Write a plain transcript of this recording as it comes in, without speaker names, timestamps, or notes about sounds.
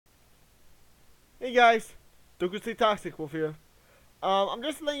Hey guys, Stay Toxic Wolf here. I'm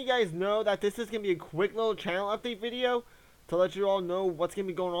just letting you guys know that this is gonna be a quick little channel update video to let you all know what's gonna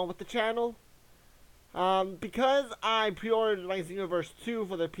be going on with the channel. Because I pre-ordered my Xenoverse 2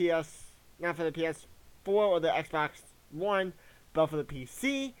 for the not for the PS4 or the Xbox One, but for the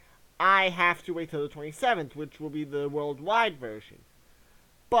PC, I have to wait till the 27th, which will be the worldwide version.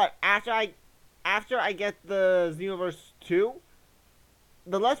 But after I get the Xenoverse 2,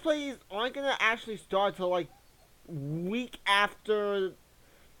 the Let's Plays aren't gonna actually start till like week after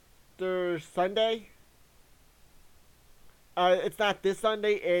their Sunday. It's not this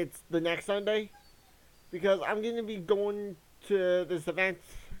Sunday, it's the next Sunday. Because I'm gonna be going to this event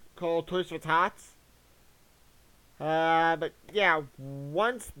called Toys for Tots. But yeah,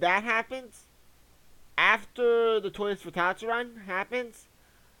 once that happens, after the Toys for Tots run happens,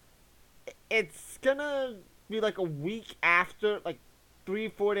 it's gonna be like a week after, like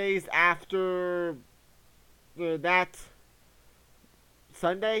 3-4 days after that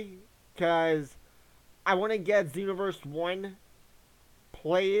Sunday, because I want to get Xenoverse 1,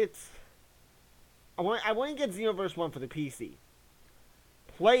 play it. I want to get Xenoverse 1 for the PC.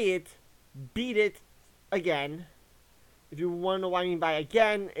 Play it, beat it again. If you want to know what I mean by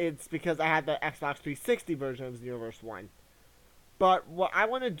again, it's because I had the Xbox 360 version of Xenoverse 1. But what I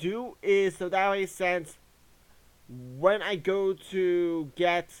want to do is, so that way, since when I go to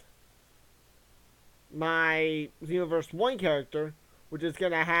get my Xenoverse 1 character, which is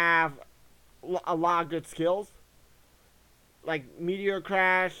going to have a lot of good skills, like Meteor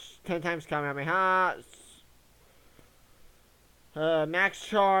Crash, 10 times Kamehameha, Max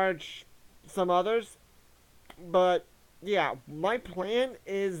Charge, some others. But yeah, my plan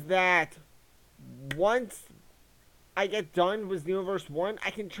is that once I get done with Xenoverse 1,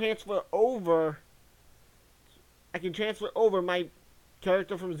 I can transfer over my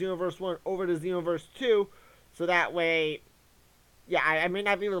character from Xenoverse 1 over to Xenoverse 2, so that way, yeah, I may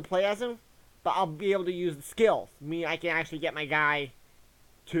not be able to play as him, but I'll be able to use the skills. I can actually get my guy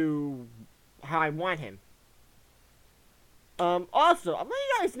to how I want him. Also, I'm letting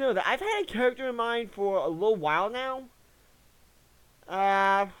you guys know that I've had a character in mind for a little while now.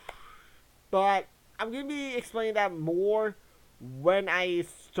 But I'm going to be explaining that more when I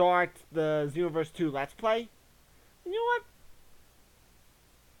start the Xenoverse 2 Let's Play. You know what?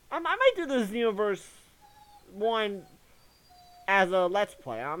 I might do the Xenoverse 1 as a Let's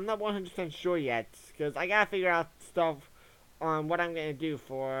Play. I'm not 100% sure yet, because I gotta figure out stuff on what I'm gonna do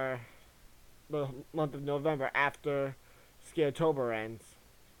for the month of November after Scaretober ends.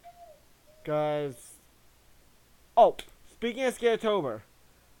 Because, oh, speaking of Scaretober,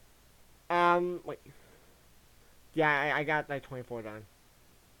 wait. Yeah, I got Night 24 done.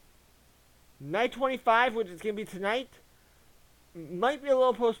 Night 25, which is gonna be tonight, might be a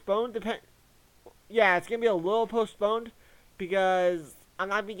little postponed. Yeah, it's gonna be a little postponed because I'm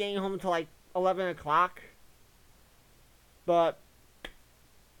not be getting home until like 11 o'clock. But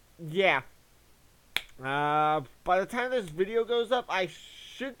yeah, by the time this video goes up, I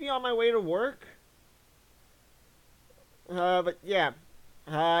should be on my way to work. But yeah,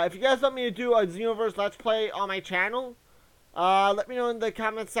 if you guys want me to do a Xenoverse Let's Play on my channel, let me know in the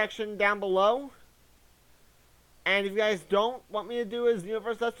comment section down below. And if you guys don't want me to do a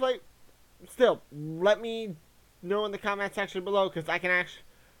Xenoverse Let's Play, still, let me know in the comment section below, because I can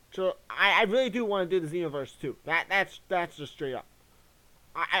actually, I really do want to do the Xenoverse 2. That's just straight up.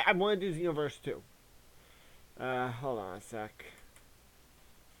 I want to do Xenoverse 2. Hold on a sec.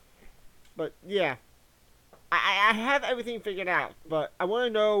 But yeah, I have everything figured out, but I want to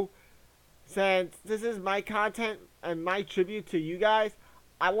know, since this is my content and my tribute to you guys,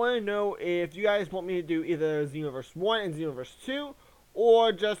 I want to know if you guys want me to do either Xenoverse 1 and Xenoverse 2,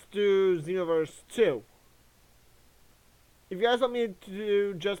 or just do Xenoverse 2. If you guys want me to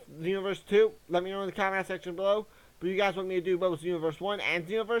do just Xenoverse 2, let me know in the comment section below. But if you guys want me to do both Xenoverse 1 and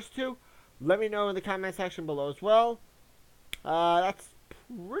Xenoverse 2, let me know in the comment section below as well. That's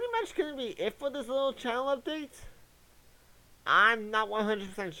pretty much going to be it for this little channel update. I'm not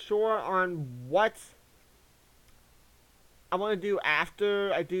 100% sure on what I want to do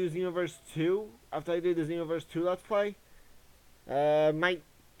after I do Xenoverse 2. After I do the Xenoverse 2 Let's Play. Might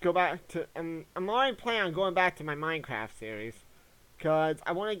go back to... I'm already planning on going back to my Minecraft series. Because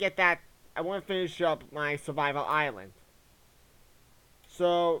I want to get that... I want to finish up my Survival Island.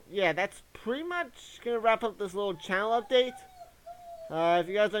 So, yeah, that's pretty much going to wrap up this little channel update. If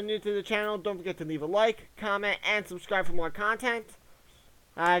you guys are new to the channel, don't forget to leave a like, comment, and subscribe for more content.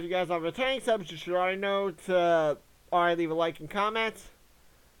 If you guys are returning subs, you should already know to already leave a like and comment.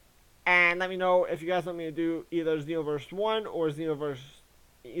 And let me know if you guys want me to do either Xenoverse 1 or Xenoverse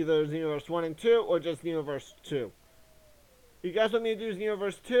either Xenoverse 1 and 2 or just Xenoverse 2. If you guys want me to do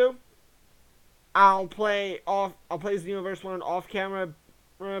Xenoverse 2, I'll play Xenoverse 1 off camera,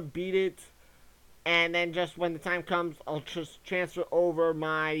 beat it, and then just when the time comes, I'll just transfer over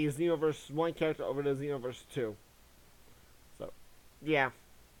my Xenoverse 1 character over to Xenoverse 2. So, yeah.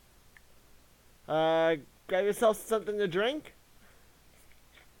 Grab yourself something to drink.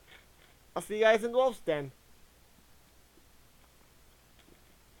 I'll see you guys in the Wolf's Den.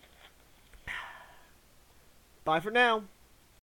 Bye for now.